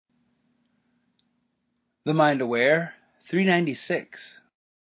The Mind Aware, 396.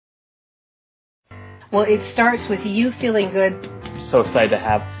 Well, it starts with you feeling good. So excited to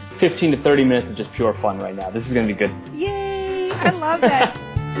have 15 to 30 minutes of just pure fun right now. This is going to be good. Yay! I love that.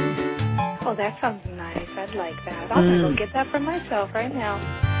 Oh, that sounds nice. I'd like that. I'm going to go get that for myself right now.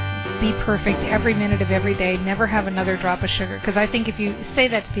 Be perfect every minute of every day. Never have another drop of sugar. Because I think if you say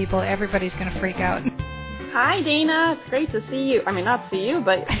that to people, everybody's going to freak out. Hi, Dana. It's great to see you. I mean, not see you,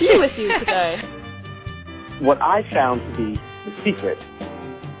 but be with you today. What I found to be the secret.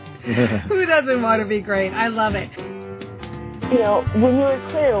 Who doesn't want to be great? I love it. You know, when you are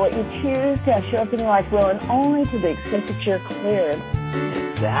clear, what you choose to have show up in your life will, and only to the extent that you're clear.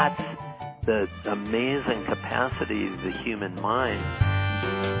 That's the amazing capacity of the human mind.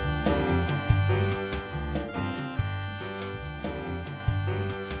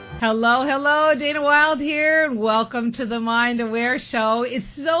 Hello, Dana Wilde here, and welcome to the Mind Aware Show. It's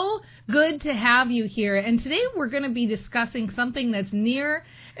so good to have you here, and today we're going to be discussing something that's near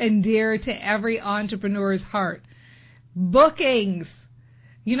and dear to every entrepreneur's heart. Bookings.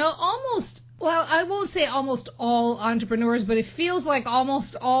 You know, I won't say almost all entrepreneurs, but it feels like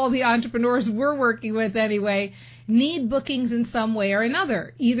almost all the entrepreneurs we're working with anyway need bookings in some way or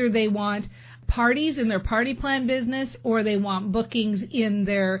another. Either they want parties in their party plan business, or they want bookings in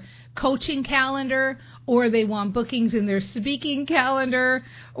their coaching calendar, or they want bookings in their speaking calendar,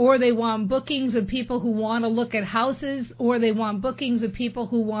 or they want bookings of people who want to look at houses, or they want bookings of people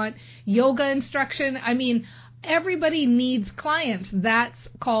who want yoga instruction. I mean, everybody needs clients. That's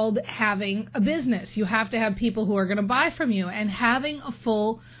called having a business. You have to have people who are going to buy from you, and having a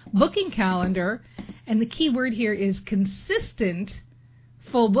full booking calendar, and the key word here is consistent.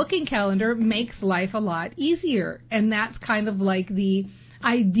 Full booking calendar makes life a lot easier, and that's kind of like the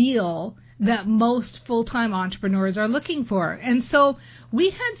ideal that most full-time entrepreneurs are looking for. And so we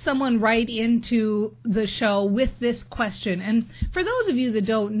had someone write into the show with this question, and for those of you that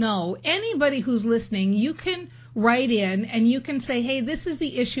don't know, anybody who's listening, you can write in and you can say, hey, this is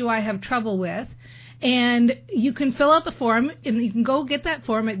the issue I have trouble with, and you can fill out the form, and you can go get that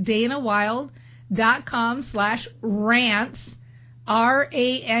form at danawilde.com/rants,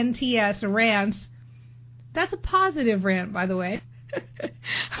 R-A-N-T-S, rants. That's a positive rant, by the way.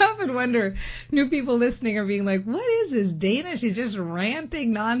 I often wonder, new people listening are being like, what is this, Dana? She's just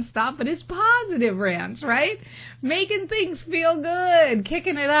ranting nonstop, but it's positive rants, right? Making things feel good,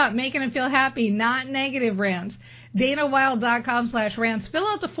 kicking it up, making it feel happy, not negative rants. danawilde.com/rants. Fill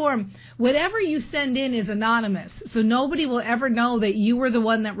out the form. Whatever you send in is anonymous, so nobody will ever know that you were the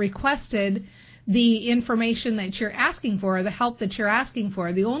one that requested the information that you're asking for, or the help that you're asking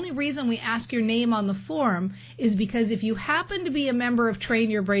for. The only reason we ask your name on the form is because if you happen to be a member of Train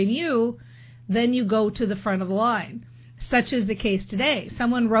Your Brain U, then you go to the front of the line. Such is the case today.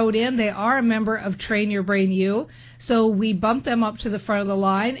 Someone wrote in, they are a member of Train Your Brain U, so we bumped them up to the front of the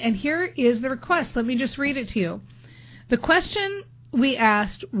line, and here is the request. Let me just read it to you. The question we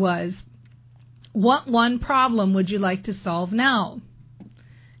asked was, what one problem would you like to solve now?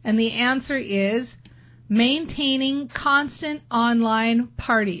 And the answer is maintaining constant online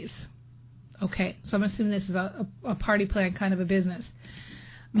parties. Okay, so I'm assuming this is a party plan kind of a business.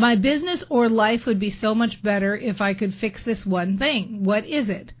 My business or life would be so much better if I could fix this one thing. What is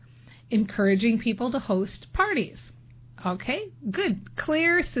it? Encouraging people to host parties. Okay, good.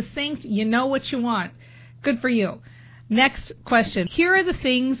 Clear, succinct, you know what you want. Good for you. Next question. Here are the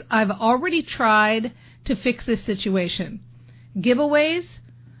things I've already tried to fix this situation. Giveaways,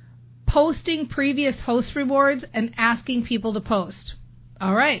 posting previous host rewards, and asking people to post.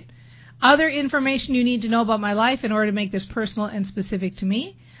 All right. Other information you need to know about my life in order to make this personal and specific to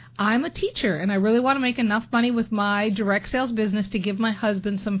me. I'm a teacher, and I really want to make enough money with my direct sales business to give my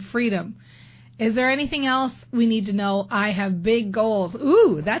husband some freedom. Is there anything else we need to know? I have big goals.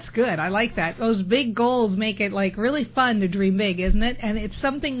 Ooh, that's good. I like that. Those big goals make it like really fun to dream big, isn't it? And it's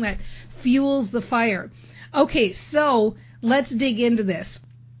something that fuels the fire. Okay, so let's dig into this.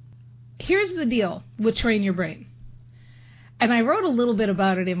 Here's the deal with Train Your Brain. And I wrote a little bit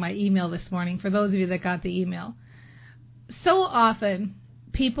about it in my email this morning for those of you that got the email. So often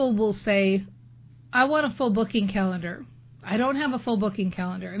people will say, I want a full booking calendar. I don't have a full booking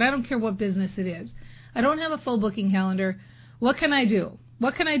calendar. And I don't care what business it is. I don't have a full booking calendar. What can I do?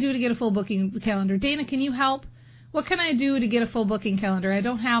 What can I do to get a full booking calendar? Dana, can you help? What can I do to get a full booking calendar? I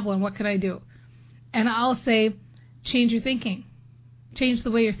don't have one. What can I do? And I'll say, change your thinking. Change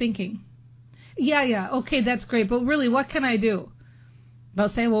the way you're thinking. Yeah, okay, that's great, but really, what can I do? They'll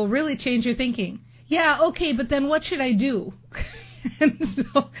say, well, really change your thinking. Yeah, okay, but then what should I do? And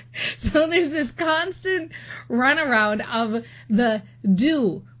so there's this constant runaround of the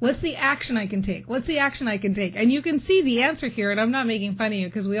do. What's the action I can take? What's the action I can take? And you can see the answer here, and I'm not making fun of you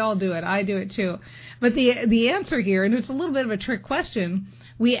because we all do it. I do it too. But the answer here, and it's a little bit of a trick question,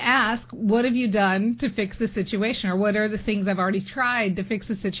 we ask, what have you done to fix the situation? Or what are the things I've already tried to fix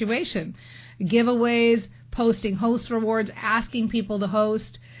the situation? Giveaways, posting host rewards, asking people to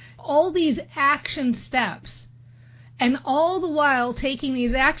host, all these action steps. And all the while taking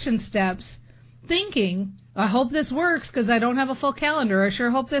these action steps, thinking, I hope this works because I don't have a full calendar. I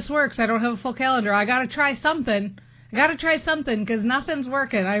sure hope this works. I don't have a full calendar. I got to try something. Because nothing's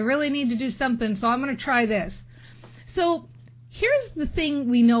working. I really need to do something, so I'm going to try this. So here's the thing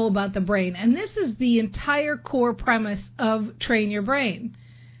we know about the brain, and this is the entire core premise of Train Your Brain.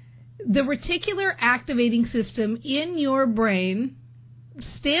 The reticular activating system in your brain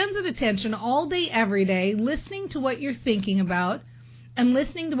stands at attention all day, every day, listening to what you're thinking about and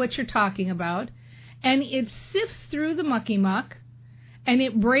listening to what you're talking about, and it sifts through the mucky muck, and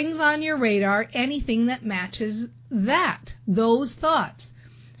it brings on your radar anything that matches those thoughts.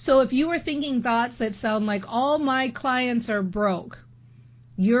 So if you are thinking thoughts that sound like, all my clients are broke,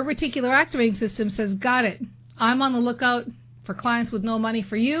 your reticular activating system says, got it. I'm on the lookout for clients with no money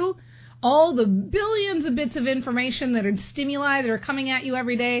for you. All the billions of bits of information that are stimuli that are coming at you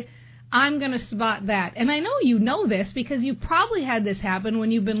every day, I'm going to spot that. And I know you know this because you probably had this happen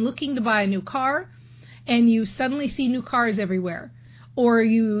when you've been looking to buy a new car and you suddenly see new cars everywhere. Or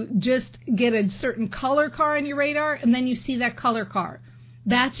you just get a certain color car on your radar and then you see that color car.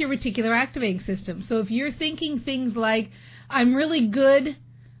 That's your reticular activating system. So if you're thinking things like, I'm really good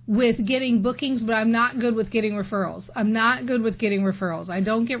with getting bookings, but I'm not good with getting referrals. I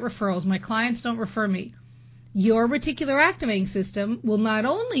don't get referrals. My clients don't refer me. Your reticular activating system will not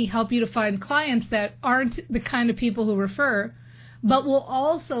only help you to find clients that aren't the kind of people who refer, but will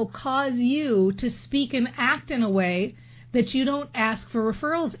also cause you to speak and act in a way that you don't ask for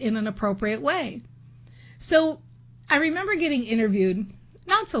referrals in an appropriate way. So I remember getting interviewed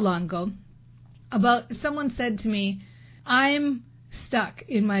not so long ago about, someone said to me, I'm stuck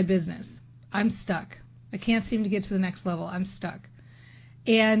in my business. I'm stuck. I can't seem to get to the next level. I'm stuck.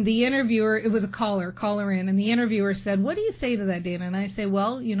 And the interviewer, it was a caller in, and the interviewer said, what do you say to that, Dana? And I say,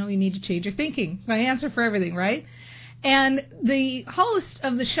 well, you need to change your thinking. My answer for everything, right? And the host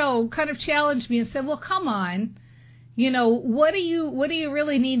of the show kind of challenged me and said, well, come on. What do you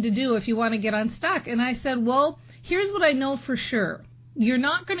really need to do if you want to get unstuck? And I said, well, here's what I know for sure. You're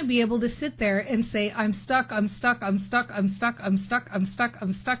not going to be able to sit there and say, I'm stuck, and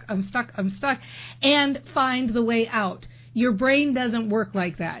find the way out. Your brain doesn't work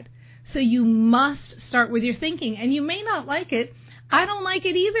like that. So you must start with your thinking. And you may not like it. I don't like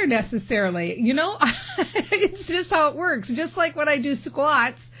it either necessarily. It's just how it works. Just like when I do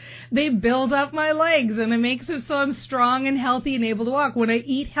squats, they build up my legs and it makes it so I'm strong and healthy and able to walk. When I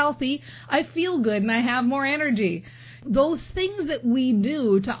eat healthy, I feel good and I have more energy. Those things that we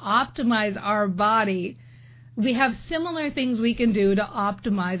do to optimize our body, we have similar things we can do to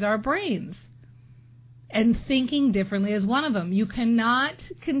optimize our brains. And thinking differently is one of them. You cannot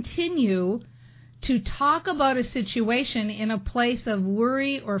continue to talk about a situation in a place of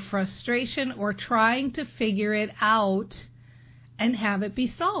worry or frustration or trying to figure it out and have it be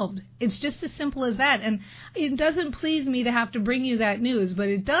solved. It's just as simple as that. And it doesn't please me to have to bring you that news, but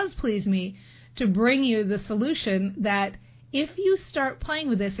it does please me to bring you the solution that if you start playing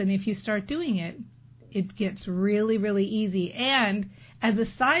with this and if you start doing it, it gets really, really easy. And as a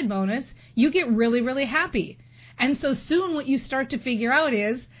side bonus, you get really, really happy. And so soon what you start to figure out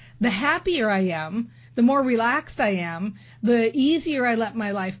is the happier I am, the more relaxed I am, the easier I let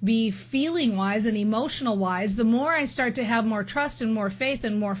my life be feeling-wise and emotional-wise, the more I start to have more trust and more faith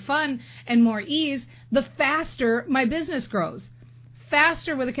and more fun and more ease, the faster my business grows.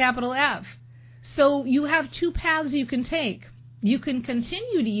 Faster with a capital F. So you have two paths you can take. You can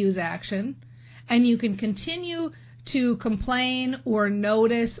continue to use action, and you can continue to complain or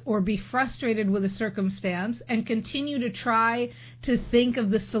notice or be frustrated with a circumstance and continue to try to think of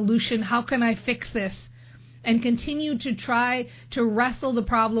the solution. How can I fix this? And continue to try to wrestle the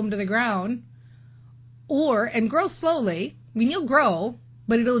problem to the ground, and grow slowly. I mean, you'll grow,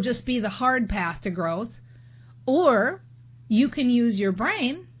 but it'll just be the hard path to growth. Or you can use your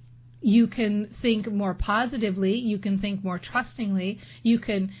brain. You can think more positively. You can think more trustingly. You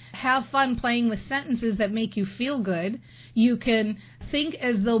can have fun playing with sentences that make you feel good. You can think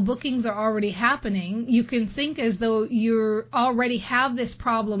as though bookings are already happening. You can think as though you already have this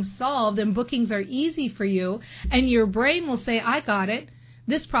problem solved and bookings are easy for you. And your brain will say, I got it.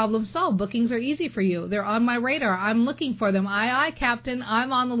 This problem solved. Bookings are easy for you. They're on my radar. I'm looking for them. Aye, Captain.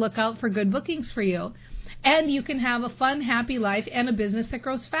 I'm on the lookout for good bookings for you. And you can have a fun, happy life and a business that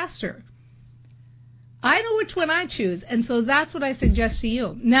grows faster. I know which one I choose, and so that's what I suggest to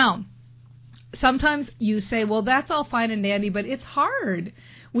you. Now, sometimes you say, well, that's all fine and dandy, but it's hard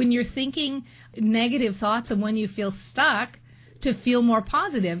when you're thinking negative thoughts and when you feel stuck to feel more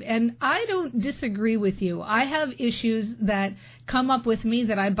positive. And I don't disagree with you. I have issues that come up with me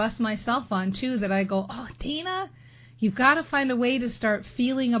that I bust myself on too, that I go, oh, Dana, you've got to find a way to start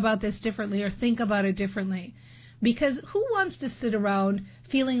feeling about this differently or think about it differently. Because who wants to sit around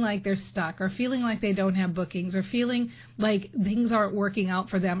feeling like they're stuck or feeling like they don't have bookings or feeling like things aren't working out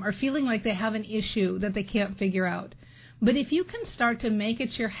for them or feeling like they have an issue that they can't figure out? But if you can start to make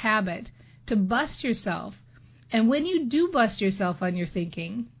it your habit to bust yourself, and when you do bust yourself on your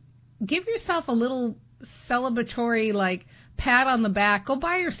thinking, give yourself a little celebratory, like, pat on the back. Go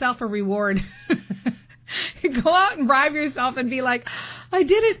buy yourself a reward. Go out and bribe yourself and be like, I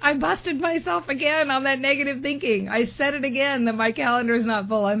did it. I busted myself again on that negative thinking. I said it again that my calendar is not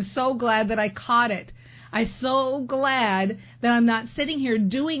full. I'm so glad that I caught it. I'm so glad that I'm not sitting here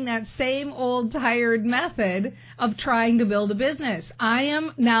doing that same old tired method of trying to build a business. I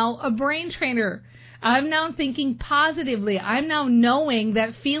am now a brain trainer. I'm now thinking positively. I'm now knowing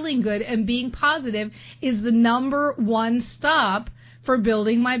that feeling good and being positive is the number one stop for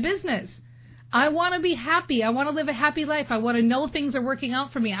building my business. I want to be happy. I want to live a happy life. I want to know things are working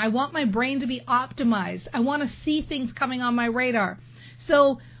out for me. I want my brain to be optimized. I want to see things coming on my radar.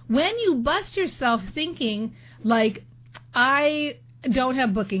 So when you bust yourself thinking like, I don't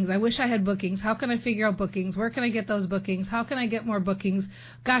have bookings. I wish I had bookings. How can I figure out bookings? Where can I get those bookings? How can I get more bookings?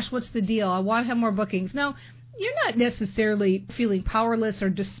 Gosh, what's the deal? I want to have more bookings. Now, you're not necessarily feeling powerless or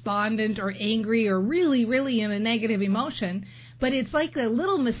despondent or angry or really, really in a negative emotion, but it's like a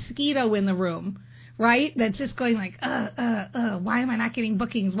little mosquito in the room, right? That's just going like, why am I not getting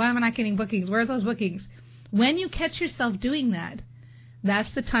bookings? Why am I not getting bookings? Where are those bookings? When you catch yourself doing that,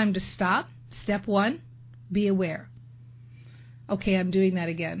 that's the time to stop. Step one, be aware. Okay, I'm doing that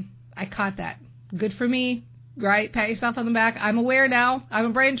again. I caught that. Good for me, right? Pat yourself on the back. I'm aware now. I'm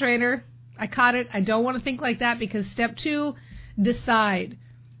a brain trainer. I caught it. I don't want to think like that because step two, decide.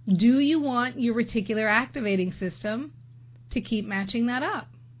 Do you want your reticular activating system to keep matching that up?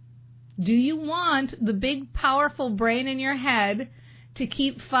 Do you want the big, powerful brain in your head to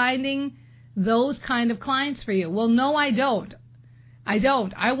keep finding those kind of clients for you? Well, no, I don't. I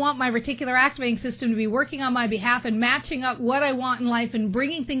don't. I want my reticular activating system to be working on my behalf and matching up what I want in life and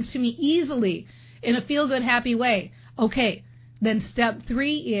bringing things to me easily in a feel-good, happy way. Okay, then step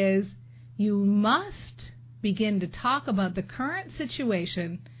three is you must begin to talk about the current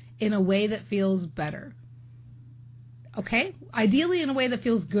situation in a way that feels better. Okay? Ideally in a way that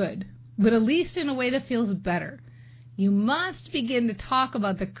feels good, but at least in a way that feels better. You must begin to talk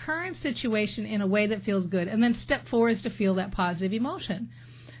about the current situation in a way that feels good. And then step four is to feel that positive emotion.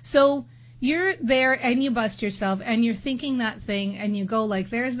 So you're there and you bust yourself and you're thinking that thing and you go like,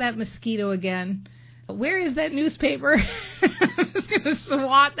 there's that mosquito again. Where is that newspaper? I'm just going to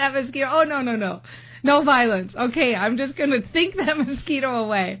swat that mosquito. Oh, no. No violence. Okay, I'm just going to think that mosquito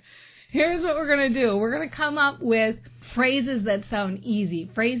away. Here's what we're going to do. We're going to come up with phrases that sound easy,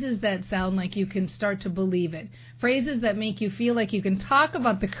 phrases that sound like you can start to believe it, phrases that make you feel like you can talk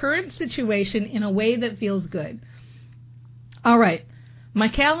about the current situation in a way that feels good. All right, my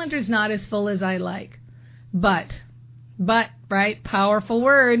calendar's not as full as I like, but, right, powerful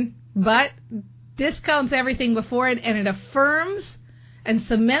word, but discounts everything before it and it affirms and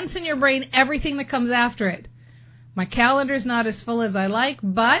cements in your brain everything that comes after it. My calendar's not as full as I like,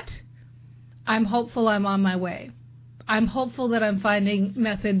 but I'm hopeful I'm on my way. I'm hopeful that I'm finding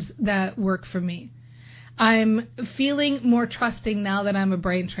methods that work for me. I'm feeling more trusting now that I'm a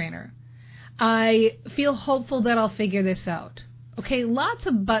brain trainer. I feel hopeful that I'll figure this out. Okay, lots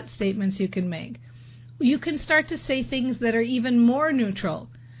of but statements you can make. You can start to say things that are even more neutral.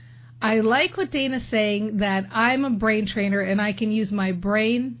 I like what Dana's saying, that I'm a brain trainer and I can use my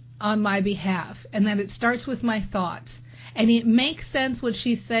brain on my behalf, and that it starts with my thoughts. And it makes sense what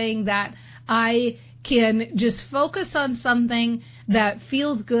she's saying, that I can just focus on something that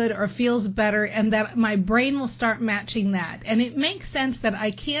feels good or feels better and that my brain will start matching that. And it makes sense that I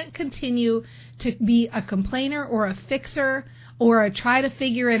can't continue to be a complainer or a fixer or a try to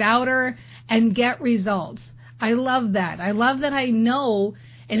figure it outer and get results. I love that. I love that I know.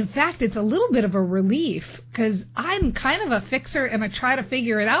 And in fact, it's a little bit of a relief because I'm kind of a fixer and I try to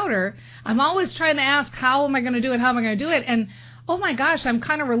figure it outer. I'm always trying to ask, how am I going to do it? How am I going to do it? And oh my gosh, I'm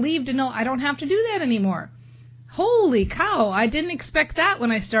kind of relieved to know I don't have to do that anymore. Holy cow, I didn't expect that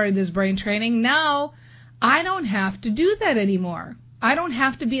when I started this brain training. Now, I don't have to do that anymore. I don't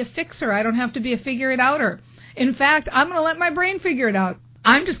have to be a fixer. I don't have to be a figure-it-outer. In fact, I'm going to let my brain figure it out.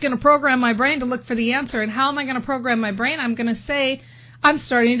 I'm just going to program my brain to look for the answer. And how am I going to program my brain? I'm going to say, I'm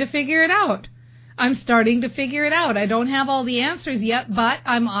starting to figure it out. I'm starting to figure it out. I don't have all the answers yet, but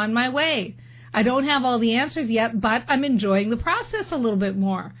I'm on my way. I don't have all the answers yet, but I'm enjoying the process a little bit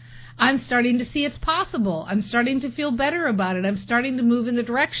more. I'm starting to see it's possible. I'm starting to feel better about it. I'm starting to move in the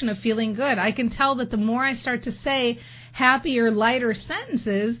direction of feeling good. I can tell that the more I start to say happier, lighter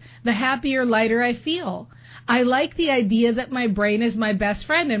sentences, the happier, lighter I feel. I like the idea that my brain is my best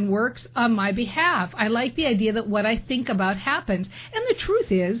friend and works on my behalf. I like the idea that what I think about happens. And the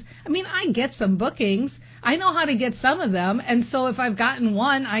truth is, I get some bookings. I know how to get some of them. And so if I've gotten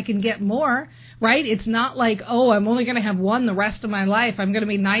one, I can get more. Right? It's not like, I'm only going to have one the rest of my life. I'm going to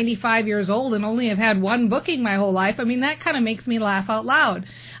be 95 years old and only have had one booking my whole life. That kind of makes me laugh out loud.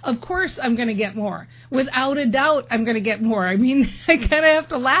 Of course I'm going to get more. Without a doubt, I'm going to get more. I kind of have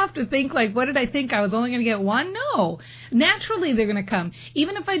to laugh to think, what did I think? I was only going to get one? No. Naturally, they're going to come.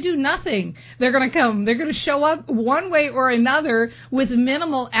 Even if I do nothing, they're going to come. They're going to show up one way or another with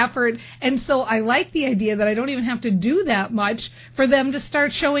minimal effort. And so I like the idea that I don't even have to do that much for them to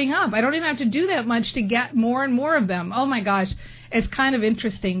start showing up. I don't even have to do that much to get more and more of them. Oh my gosh, it's kind of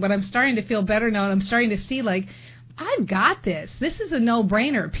interesting, but I'm starting to feel better now, and I'm starting to see I've got this. This is a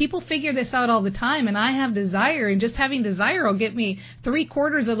no-brainer. People figure this out all the time, and I have desire, and just having desire will get me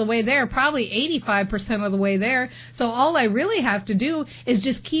 3/4 of the way there, probably 85% of the way there. So all I really have to do is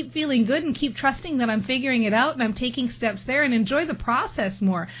just keep feeling good and keep trusting that I'm figuring it out and I'm taking steps there and enjoy the process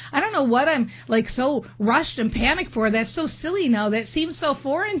more. I don't know what I'm so rushed and panicked for. That's so silly now. That seems so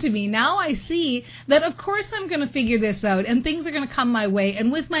foreign to me. Now I see that of course I'm going to figure this out and things are going to come my way.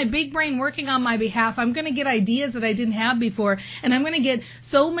 And with my big brain working on my behalf, I'm going to get ideas that I didn't have before, and I'm going to get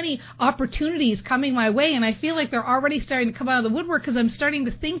so many opportunities coming my way, and I feel like they're already starting to come out of the woodwork because I'm starting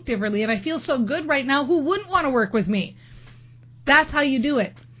to think differently, and I feel so good right now. Who wouldn't want to work with me? That's how you do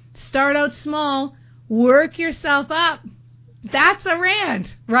it. Start out small, work yourself up. That's a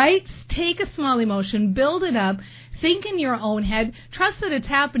rant, right? Take a small emotion, build it up, think in your own head, trust that it's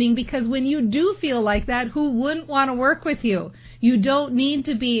happening, because when you do feel like that, who wouldn't want to work with you? You don't need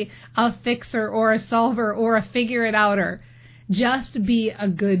to be a fixer or a solver or a figure-it-outer. Just be a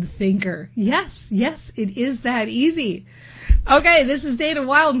good thinker. Yes, it is that easy. Okay, this is Dana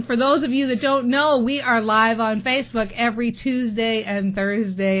Wilde, and for those of you that don't know, we are live on Facebook every Tuesday and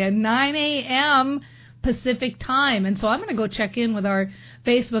Thursday at 9 a.m. Pacific time. And so I'm going to go check in with our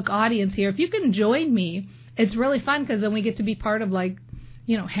Facebook audience here. If you can join me, it's really fun because then we get to be part of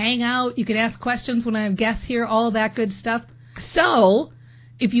hang out. You can ask questions when I have guests here, all that good stuff. So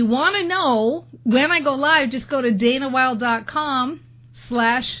if you want to know when I go live, just go to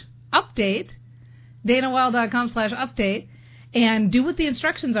danawilde.com/update, danawilde.com/update, and do what the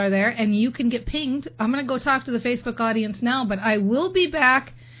instructions are there, and you can get pinged. I'm going to go talk to the Facebook audience now, but I will be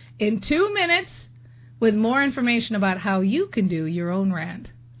back in 2 minutes with more information about how you can do your own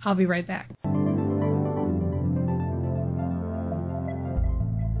rant. I'll be right back.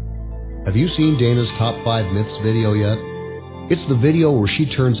 Have you seen Dana's Top 5 Myths video yet? It's the video where she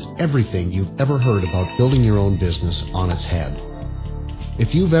turns everything you've ever heard about building your own business on its head.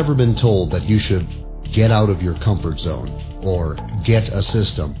 If you've ever been told that you should get out of your comfort zone, or get a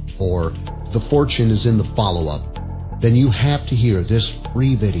system, or the fortune is in the follow-up, then you have to hear this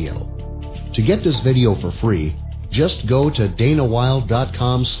free video. To get this video for free, just go to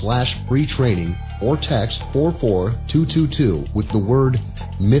danawilde.com/free training or text 44222 with the word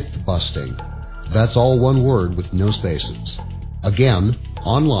myth-busting. That's all one word with no spaces. Again,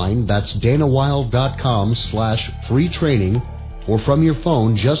 online, that's danawilde.com/free training, or from your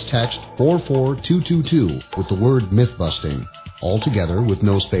phone, just text 44222 with the word myth-busting, all together with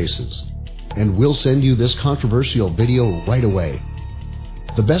no spaces. And we'll send you this controversial video right away.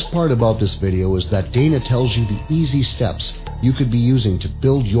 The best part about this video is that Dana tells you the easy steps you could be using to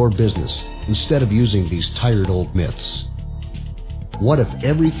build your business instead of using these tired old myths. What if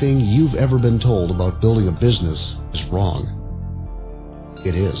everything you've ever been told about building a business is wrong?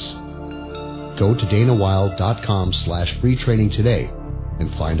 It is. Go to danawilde.com/free training today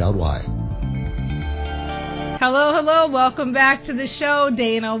and find out why. Hello. Welcome back to the show.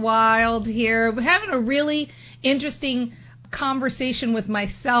 Dana Wilde here. We're having a really interesting conversation with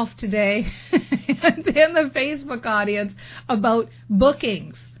myself today and the Facebook audience about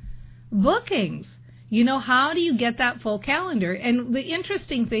bookings. How do you get that full calendar? And the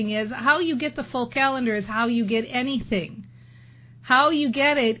interesting thing is, how you get the full calendar is how you get anything. How you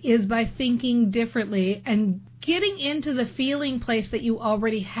get it is by thinking differently and getting into the feeling place that you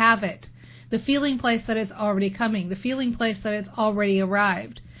already have it, the feeling place that it's already coming, the feeling place that it's already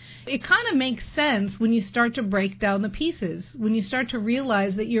arrived. It kind of makes sense when you start to break down the pieces, when you start to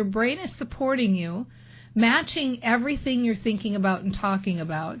realize that your brain is supporting you, matching everything you're thinking about and talking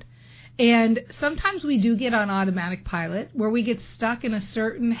about. And sometimes we do get on automatic pilot where we get stuck in a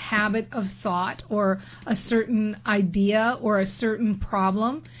certain habit of thought or a certain idea or a certain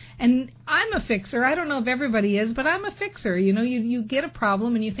problem. And I'm a fixer. I don't know if everybody is, but I'm a fixer. You know, you get a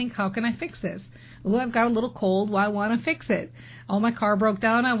problem and you think, how can I fix this? Oh, I've got a little cold. Well, I want to fix it. Oh, my car broke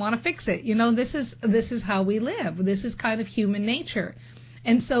down. I want to fix it. You know, this is how we live. This is kind of human nature.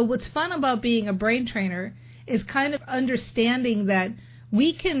 And so what's fun about being a brain trainer is kind of understanding that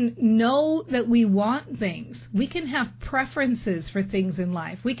we can know that we want things. We can have preferences for things in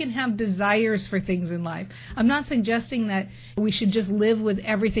life. We can have desires for things in life. I'm not suggesting that we should just live with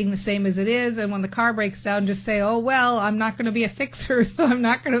everything the same as it is, and when the car breaks down, just say, oh, well, I'm not going to be a fixer, so I'm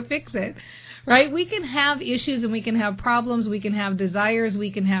not going to fix it. Right? We can have issues and we can have problems. We can have desires. We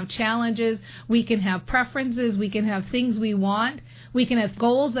can have challenges. We can have preferences. We can have things we want. We can have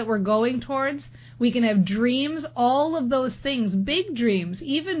goals that we're going towards. We can have dreams, all of those things, big dreams,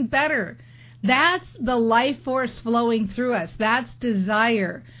 even better. That's the life force flowing through us. That's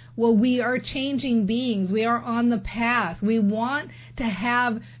desire. Well, we are changing beings. We are on the path. We want to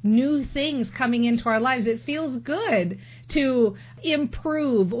have new things coming into our lives. It feels good to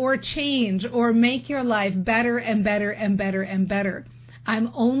improve or change or make your life better and better and better and better. I'm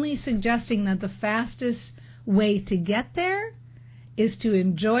only suggesting that the fastest way to get there is to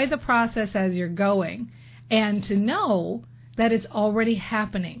enjoy the process as you're going and to know that it's already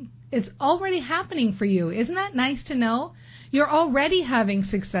happening. It's already happening for you. Isn't that nice to know? You're already having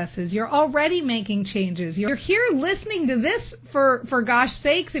successes. You're already making changes. You're here listening to this for gosh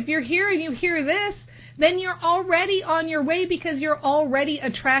sakes. If you're here and you hear this, then you're already on your way because you're already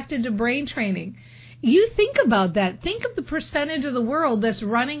attracted to brain training. You think about that. Think of the percentage of the world that's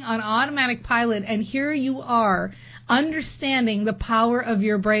running on automatic pilot, and here you are understanding the power of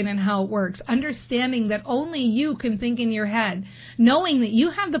your brain and how it works, understanding that only you can think in your head, knowing that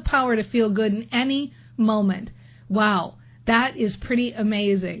you have the power to feel good in any moment. Wow, that is pretty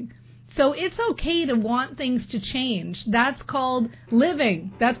amazing. So it's okay to want things to change. That's called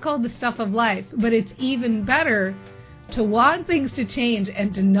living. That's called the stuff of life. But it's even better to want things to change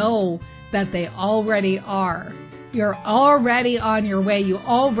and to know that they already are. You're already on your way. You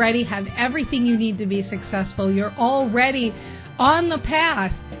already have everything you need to be successful. You're already on the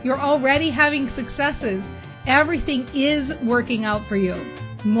path. You're already having successes. Everything is working out for you.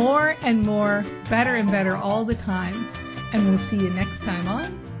 More and more, better and better all the time. And we'll see you next time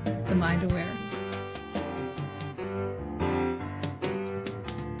on The Mind Aware.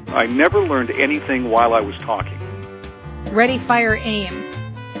 I never learned anything while I was talking. Ready, fire, aim.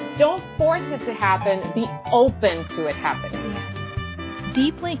 Don't force it to happen. Be open to it happening.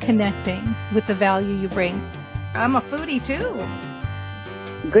 Deeply connecting with the value you bring. I'm a foodie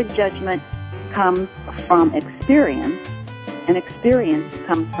too. Good judgment comes from experience, and experience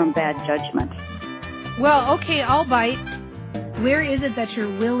comes from bad judgment. Well, okay, I'll bite. Where is it that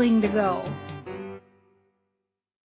you're willing to go?